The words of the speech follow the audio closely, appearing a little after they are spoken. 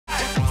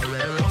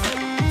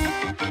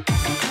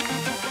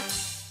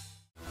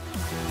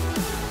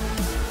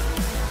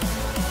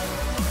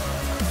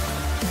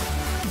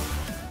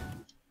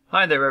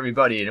Hi there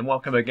everybody, and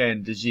welcome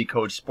again to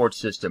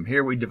ZCodeSystem.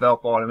 Here we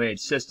develop automated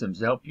systems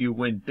to help you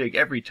win big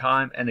every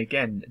time, and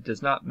again, it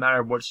does not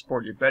matter what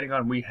sport you're betting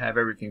on, we have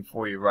everything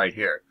for you right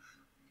here.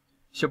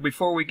 So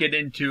before we get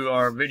into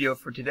our video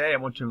for today, I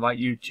want to invite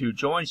you to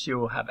join so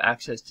you'll have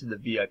access to the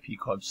VIP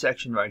Club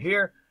section right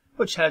here,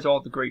 which has all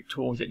the great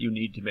tools that you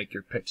need to make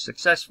your picks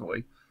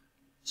successfully.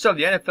 So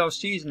the NFL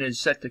season is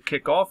set to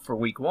kick off for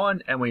week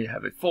 1, and we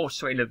have a full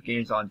slate of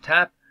games on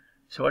tap.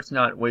 So let's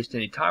not waste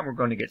any time. We're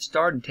going to get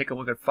started and take a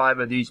look at 5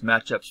 of these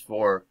matchups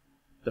for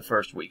the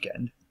first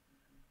weekend.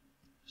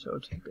 So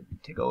take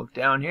a look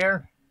down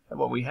here at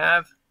what we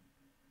have.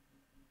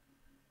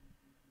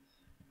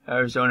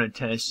 Arizona and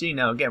Tennessee.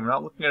 Now again, we're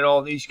not looking at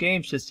all these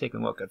games, just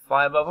taking a look at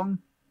 5 of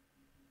them.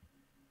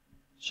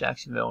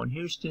 Jacksonville and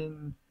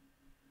Houston.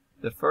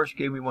 The first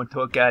game we want to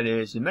look at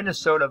is the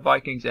Minnesota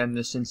Vikings and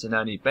the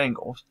Cincinnati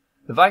Bengals.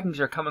 The Vikings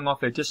are coming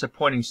off a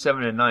disappointing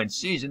 7-9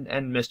 season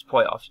and missed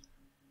playoffs.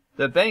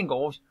 The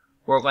Bengals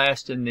were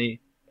last in the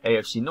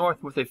AFC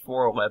North with a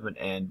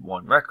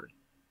 4-11-1 record.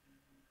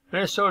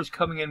 Minnesota is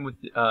coming in with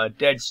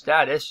dead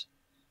status,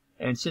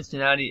 and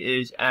Cincinnati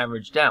is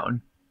average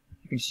down.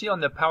 You can see on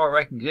the power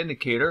rankings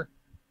indicator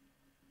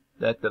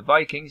that the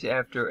Vikings,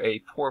 after a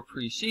poor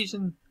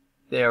preseason,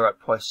 they are at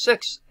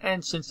 +6,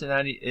 and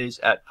Cincinnati is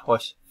at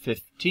 +15.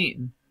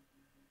 You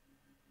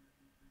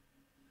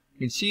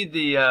can see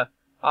the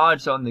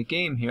odds on the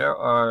game here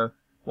are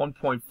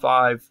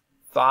 1.55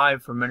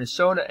 for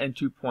Minnesota and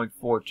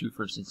 2.42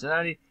 for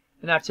Cincinnati,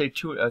 and that's a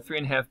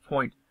 3.5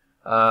 point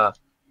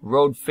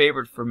road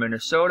favorite for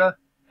Minnesota,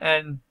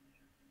 and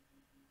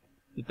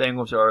the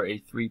Bengals are a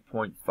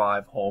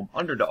 3.5 home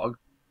underdog.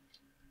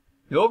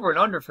 The over and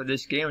under for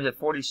this game is at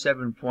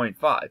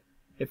 47.5.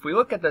 If we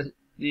look at the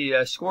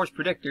scores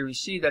predictor, we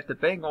see that the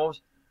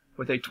Bengals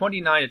with a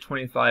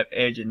 29-25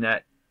 edge in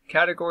that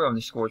category on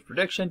the scores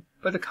prediction,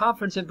 but the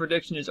confidence in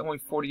prediction is only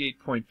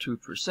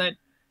 48.2%.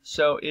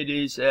 So it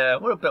is a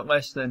little bit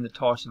less than the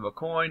toss of a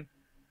coin.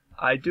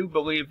 I do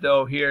believe,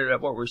 though, here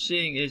that what we're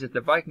seeing is that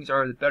the Vikings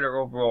are the better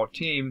overall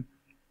team.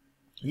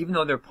 Even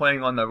though they're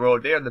playing on the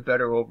road, they are the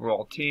better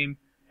overall team,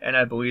 and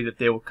I believe that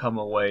they will come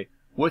away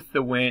with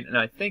the win. And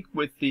I think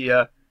with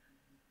the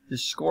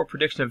score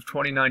prediction of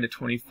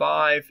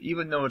 29-25,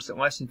 even though it's a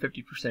less than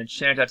 50%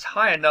 chance, that's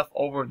high enough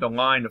over the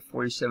line of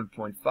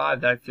 47.5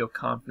 that I feel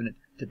confident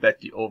to bet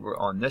the over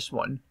on this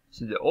one.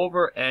 So the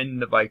over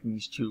and the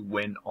Vikings to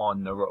win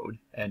on the road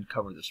and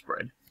cover the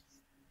spread.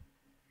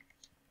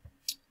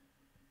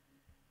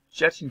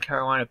 Jets and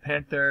Carolina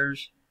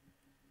Panthers.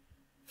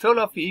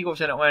 Philadelphia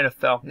Eagles and Atlanta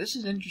Falcons. This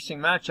is an interesting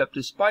matchup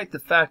despite the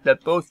fact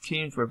that both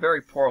teams were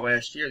very poor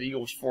last year. The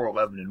Eagles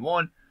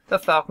 4-11-1. The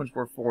Falcons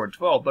were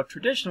 4-12. But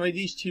traditionally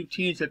these two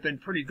teams have been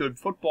pretty good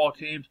football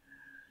teams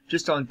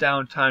just on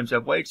down times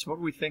of late. So what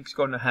do we think is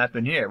going to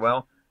happen here?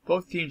 Well,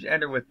 both teams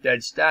enter with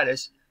dead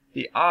status.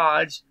 The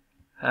odds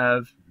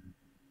have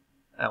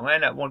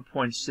Atlanta at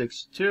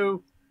 1.62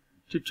 to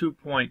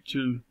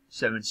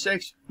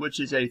 2.276, which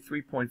is a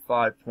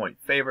 3.5 point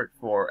favorite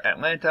for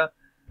Atlanta.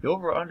 The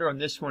over-under on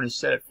this one is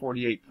set at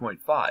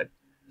 48.5.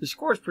 The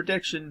scores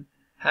prediction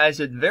has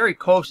it very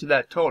close to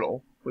that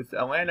total, with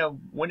Atlanta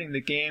winning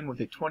the game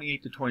with a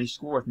 28-20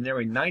 score with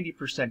nearly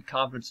 90%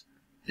 confidence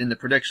in the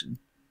prediction.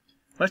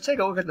 Let's take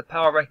a look at the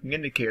power ranking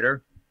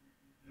indicator.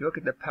 If you look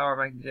at the power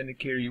rankings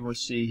indicator, you will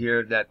see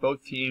here that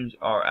both teams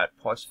are at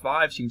 +5,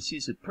 so you can see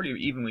it's a pretty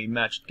evenly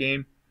matched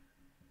game.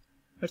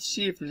 Let's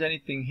see if there's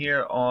anything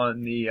here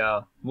on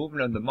the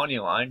movement of the money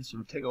line. So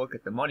we'll take a look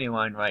at the money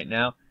line right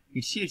now.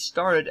 You can see it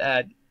started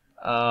at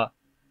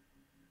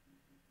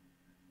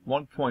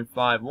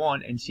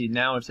 1.51, and see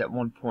now it's at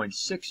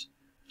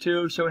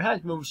 1.62. So it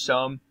has moved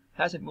some.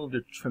 Hasn't moved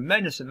a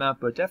tremendous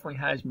amount, but it definitely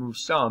has moved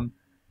some.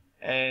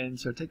 And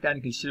so take that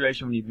into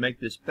consideration when you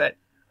make this bet.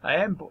 I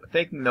am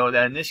thinking, though,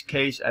 that in this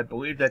case, I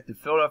believe that the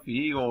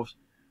Philadelphia Eagles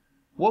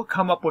will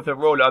come up with a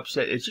road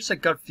upset. It's just a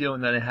gut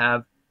feeling that I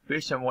have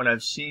based on what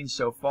I've seen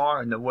so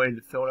far and the way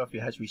that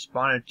Philadelphia has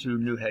responded to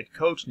new head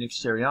coach Nick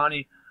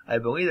Sirianni. I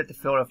believe that the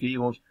Philadelphia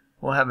Eagles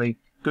will have a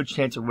good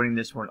chance of winning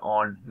this one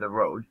on the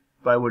road,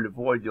 but I would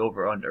avoid the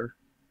over-under.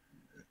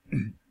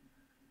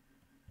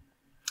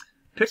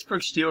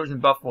 Pittsburgh Steelers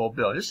and Buffalo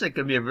Bills. This is going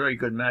to be a very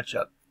good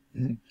matchup.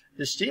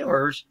 The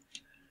Steelers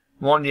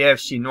won the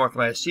AFC North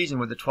last season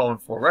with a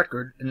 12-4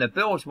 record, and the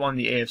Bills won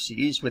the AFC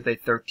East with a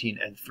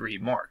 13-3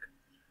 mark.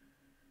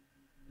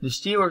 The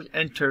Steelers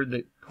entered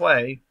the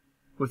play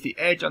with the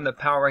edge on the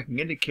power ranking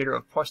indicator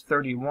of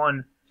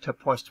 +31 to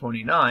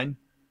 +29.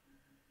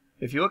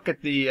 If you look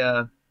at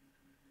the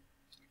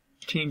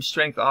team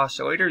strength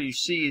oscillator, you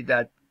see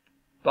that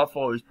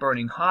Buffalo is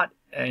burning hot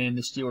and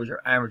the Steelers are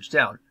average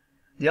down.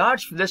 The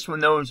odds for this one,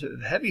 though, is a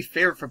heavy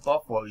favorite for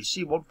Buffalo. You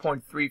see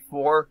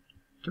 1.34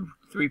 to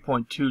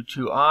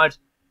 3.22 odds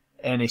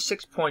and a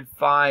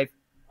 6.5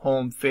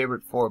 home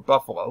favorite for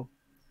Buffalo.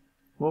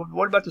 Well,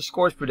 what about the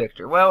scores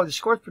predictor? Well, the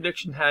scores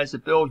prediction has the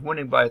Bills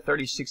winning by a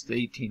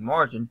 36-18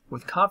 margin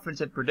with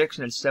confidence in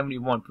prediction at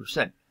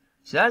 71%.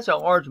 So that's a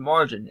large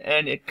margin,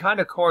 and it kind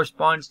of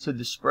corresponds to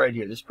the spread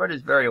here. The spread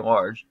is very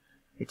large.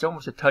 It's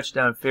almost a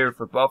touchdown favorite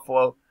for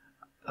Buffalo.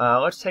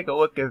 Let's take a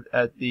look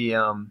at the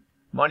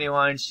money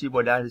line, see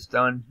what that has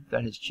done, if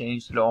that has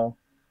changed at all.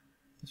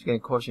 It's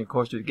getting closer and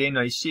closer to the game.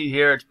 Now you see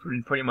here, it's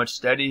pretty much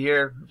steady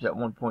here. It's at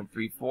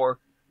 1.34.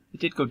 It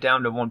did go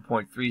down to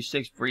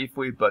 1.36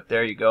 briefly, but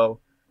there you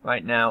go.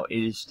 Right now, it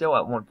is still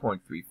at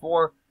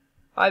 1.34.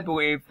 I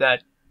believe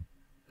that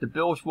the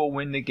Bills will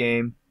win the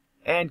game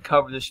and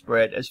cover the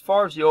spread. As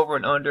far as the over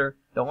and under,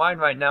 the line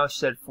right now is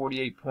set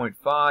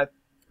 48.5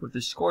 with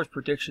the scores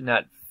prediction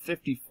at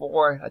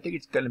 54. I think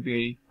it's going to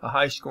be a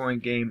high-scoring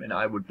game, and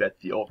I would bet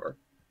the over.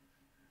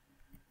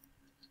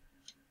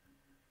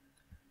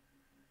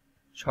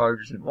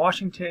 Chargers in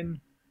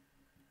Washington,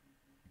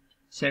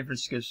 San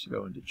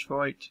Francisco and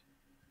Detroit.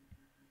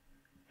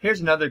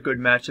 Here's another good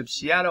matchup,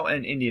 Seattle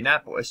and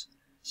Indianapolis.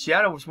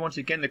 Seattle was once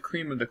again the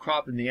cream of the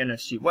crop in the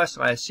NFC West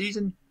last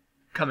season,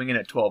 coming in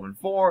at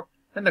 12-4,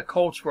 and the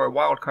Colts were a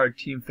wildcard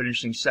team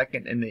finishing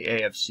second in the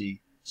AFC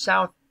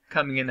South,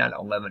 coming in at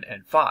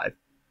 11-5.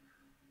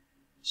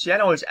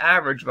 Seattle is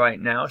average right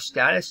now,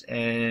 status,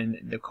 and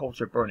the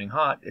Colts are burning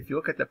hot. If you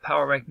look at the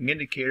power ranking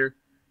indicator,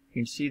 you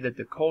can see that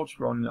the Colts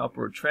were on an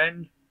upward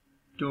trend,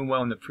 doing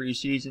well in the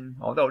preseason,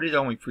 although it is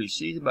only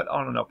preseason, but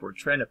on an upward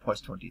trend at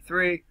plus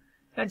 23.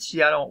 And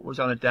Seattle was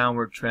on a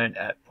downward trend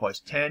at plus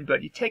 10.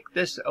 But you take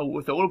this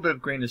with a little bit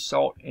of grain of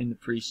salt in the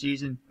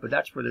preseason, but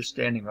that's where they're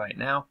standing right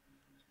now.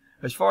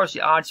 As far as the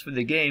odds for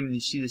the game,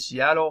 you see the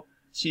Seattle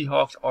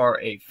Seahawks are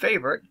a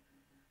favorite.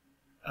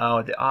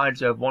 The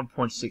odds of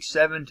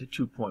 1.67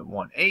 to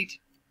 2.18.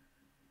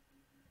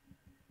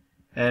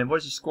 And what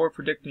does the score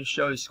prediction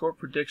show? The score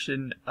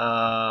prediction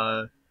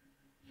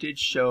did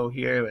show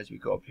here as we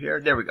go up here.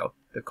 There we go.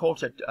 The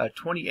Colts at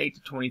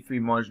 28-23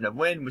 margin of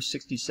win with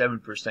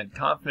 67%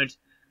 confidence,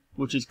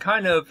 which is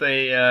kind of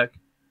a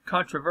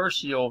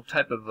controversial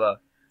type of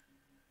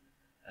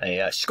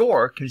a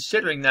score,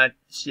 considering that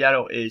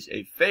Seattle is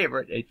a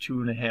favorite, a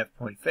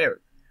 2.5-point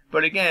favorite.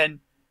 But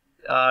again,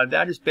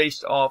 that is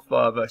based off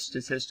of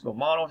statistical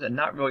models and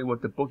not really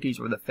what the bookies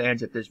or the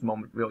fans at this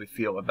moment really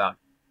feel about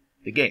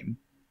the game.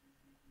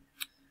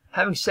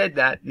 Having said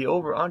that, the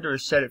over-under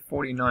is set at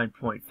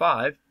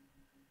 49.5.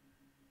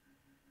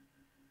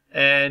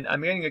 And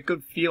I'm getting a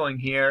good feeling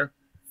here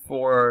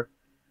for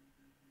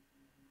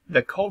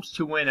the Colts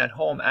to win at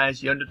home as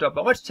the underdog.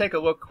 But let's take a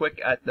look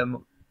quick at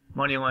the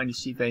money line to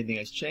see if anything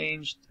has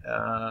changed.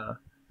 There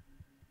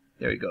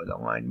we go. The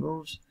line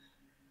moves.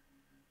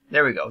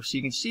 There we go. So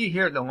you can see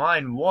here the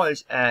line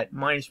was at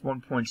minus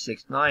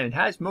 1.69. It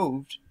has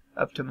moved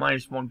up to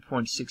minus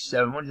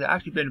 1.67. There's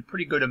actually been a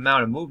pretty good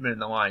amount of movement in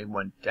the line. It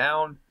went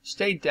down,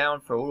 stayed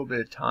down for a little bit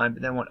of time,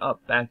 but then went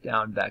up, back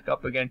down, back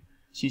up again.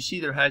 So you see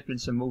there has been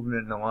some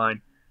movement in the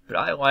line, but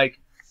I like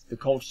the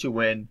Colts to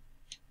win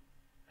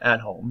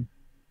at home.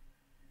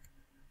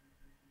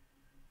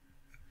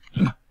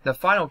 The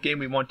final game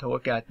we want to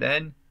look at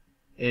then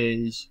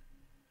is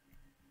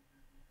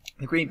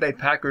the Green Bay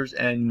Packers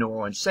and New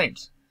Orleans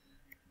Saints.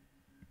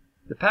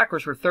 The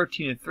Packers were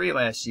 13-3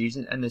 last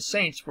season, and the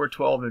Saints were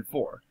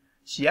 12-4.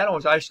 Seattle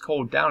is ice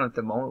cold down at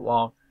the moment,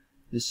 while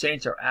the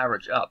Saints are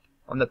average up.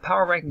 On the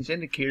power rankings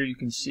indicator, you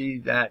can see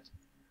that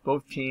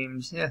both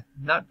teams,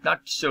 not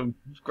so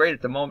great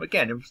at the moment.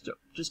 Again, it was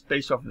just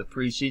based off of the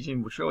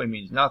preseason, which really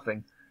means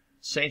nothing.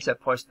 Saints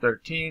at plus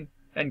 13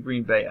 and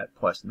Green Bay at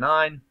plus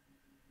 9.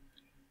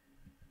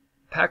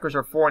 Packers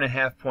are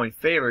 4.5-point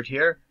favorite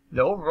here.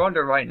 The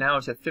over-under right now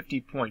is at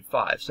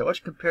 50.5. So let's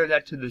compare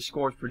that to the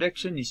scores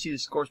prediction. You see the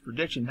scores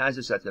prediction has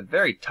this as a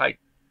very tight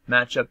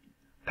matchup.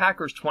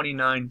 Packers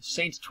 29,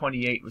 Saints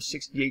 28 with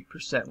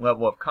 68%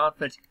 level of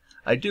confidence.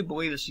 I do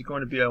believe this is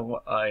going to be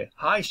a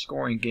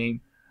high-scoring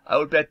game. I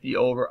would bet the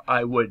over.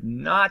 I would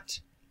not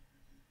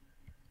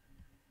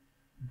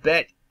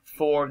bet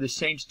for the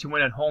Saints to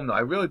win at home, though.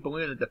 I really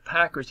believe that the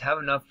Packers have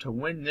enough to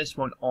win this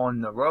one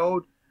on the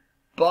road,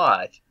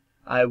 but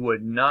I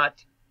would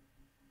not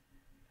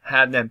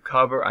have them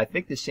cover. I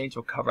think the Saints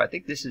will cover. I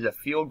think this is a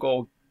field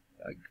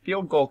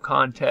goal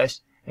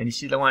contest, and you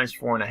see the line is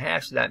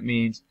 4.5, so that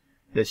means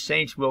the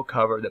Saints will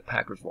cover, the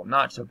Packers will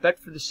not. So bet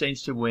for the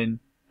Saints to win.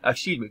 Bet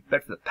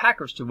for the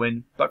Packers to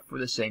win, but for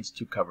the Saints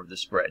to cover the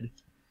spread.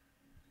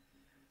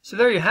 So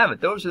there you have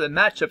it. Those are the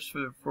matchups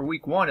for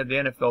Week 1 of the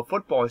NFL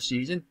football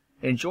season.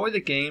 Enjoy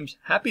the games,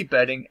 happy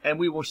betting, and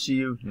we will see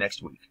you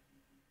next week.